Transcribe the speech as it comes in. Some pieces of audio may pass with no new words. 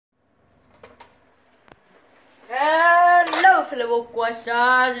fellow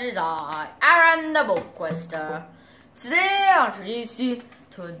BookQuesters, it is I, Aaron the BookQuester. Today I'll introduce you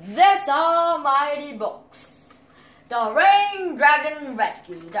to this almighty books. The Rain Dragon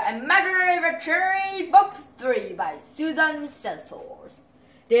Rescue, the Imaginary Veterinary, Book 3 by Suzanne Selfors.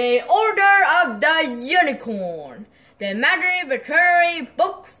 The Order of the Unicorn, the Imaginary Veterinary,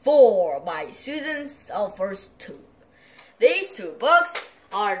 Book 4 by Suzanne Selfors 2. These two books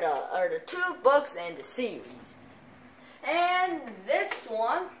are the two books in the series. And this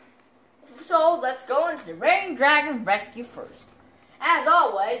one, so let's go into the Rain Dragon Rescue first. As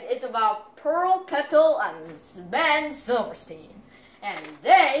always, it's about Pearl Petal and Ben Silverstein, and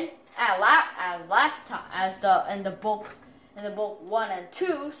they, in the book 1 and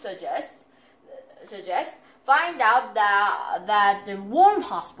 2 suggest, find out that the worm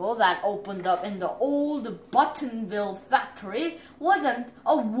hospital that opened up in the old Buttonville factory wasn't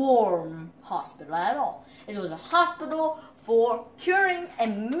a worm hospital at all. It was a hospital for curing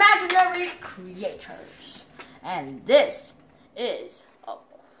imaginary creatures. And this is a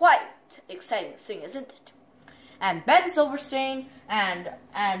quite exciting thing, isn't it? And Ben Silverstein and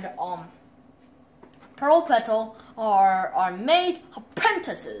Pearl Petal are made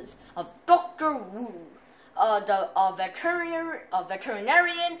apprentices of Dr. Wu, a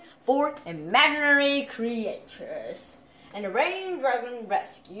veterinarian for imaginary creatures. And the Rain Dragon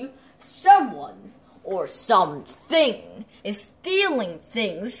Rescue, someone or something is stealing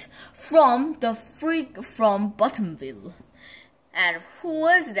things from the freak from Buttonville. And who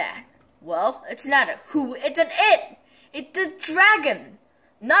is that? Well, it's not a who, it's an it. It's a dragon.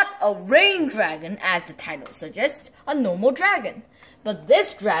 Not a rain dragon, as the title suggests, a normal dragon. But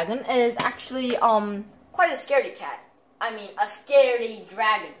this dragon is actually quite a scaredy cat. I mean, a scaredy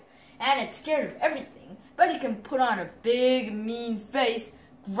dragon. And it's scared of everything, but it can put on a big, mean face,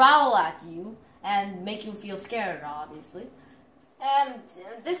 growl at you, and make you feel scared, obviously. And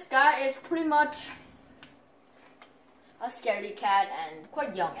this guy is pretty much a scaredy cat, and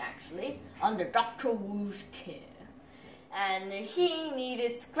quite young actually, under Dr. Wu's care. And he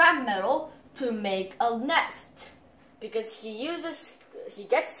needed scrap metal to make a nest, because he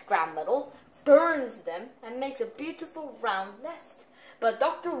gets scrap metal, burns them, and makes a beautiful round nest. But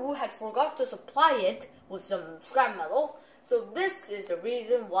Dr. Wu had forgot to supply it with some scrap metal, so this is the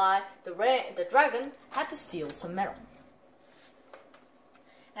reason why the dragon had to steal some metal.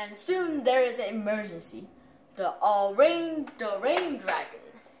 And soon there is an emergency. The rain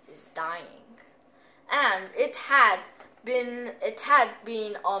dragon is dying, and its horn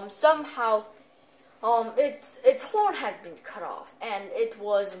had been cut off, and it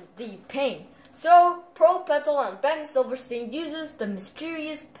was in deep pain. So Pearl Petal and Ben Silverstein uses the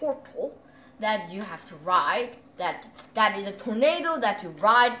mysterious portal that you have to ride. That is a tornado that you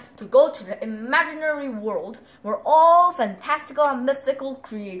ride to go to the imaginary world where all fantastical and mythical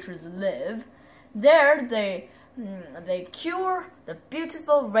creatures live. There they cure the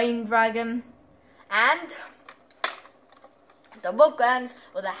beautiful rain dragon, and the book ends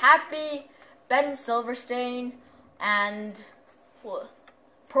with a happy Ben Silverstein and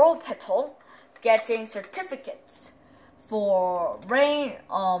Pearl Petal getting certificates for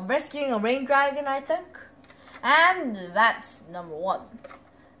rescuing a rain dragon, I think. And that's number 1.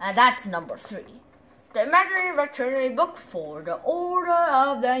 And that's number 3. The Imaginary Veterinary, Book 4, The Order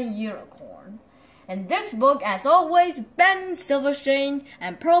of the Unicorn. In this book, as always, Ben Silverstein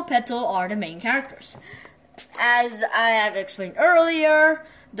and Pearl Petal are the main characters. As I have explained earlier,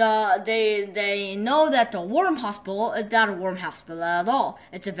 they know that the worm hospital is not a worm hospital at all.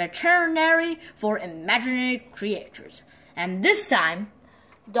 It's a veterinary for imaginary creatures. And this time,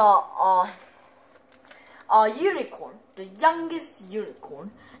 the unicorn, the youngest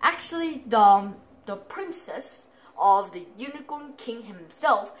unicorn, actually the princess of the Unicorn King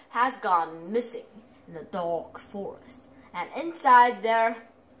himself has gone missing in the dark forest. And inside there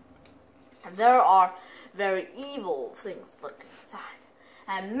are very evil things lurking inside.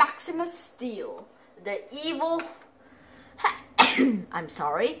 And Maximus Steele, the evil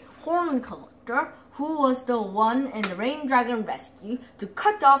horn collector, who was the one in the Rain Dragon Rescue to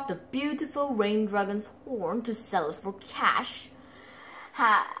cut off the beautiful Rain Dragon's horn to sell it for cash,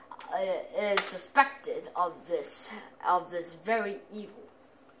 is suspected of this very evil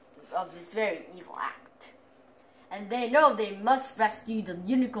act. And they know they must rescue the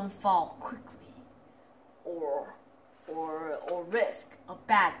unicorn fall quickly, or risk a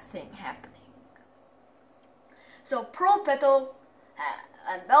bad thing happening. So Pearl Petal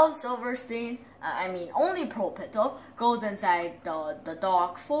and Ben Silverstein, only Pearl Petal, goes inside the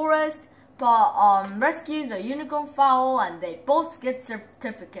dark forest, but rescues a unicorn fowl, and they both get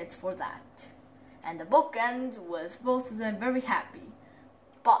certificates for that. and the book ends with both of them very happy.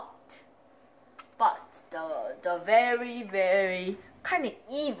 But the very, very kind of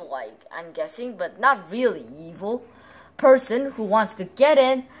evil, I'm guessing, but not really evil, person who wants to get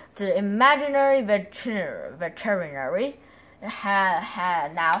in to the imaginary veterinary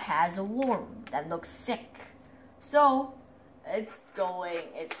now has a worm that looks sick. So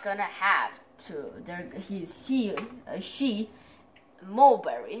gonna have to. She,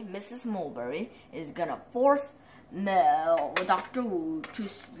 Mulberry, Mrs. Mulberry, is gonna force Dr. Wu to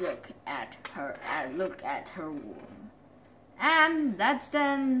look at her womb. And that's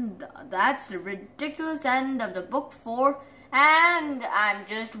the ridiculous end of the book 4. And I'm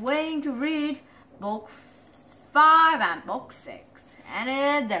just waiting to read book 5 and book 6.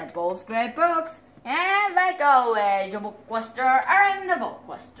 And they're both great books. And like always, the BookQuester and the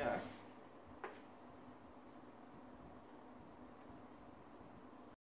BookQuester.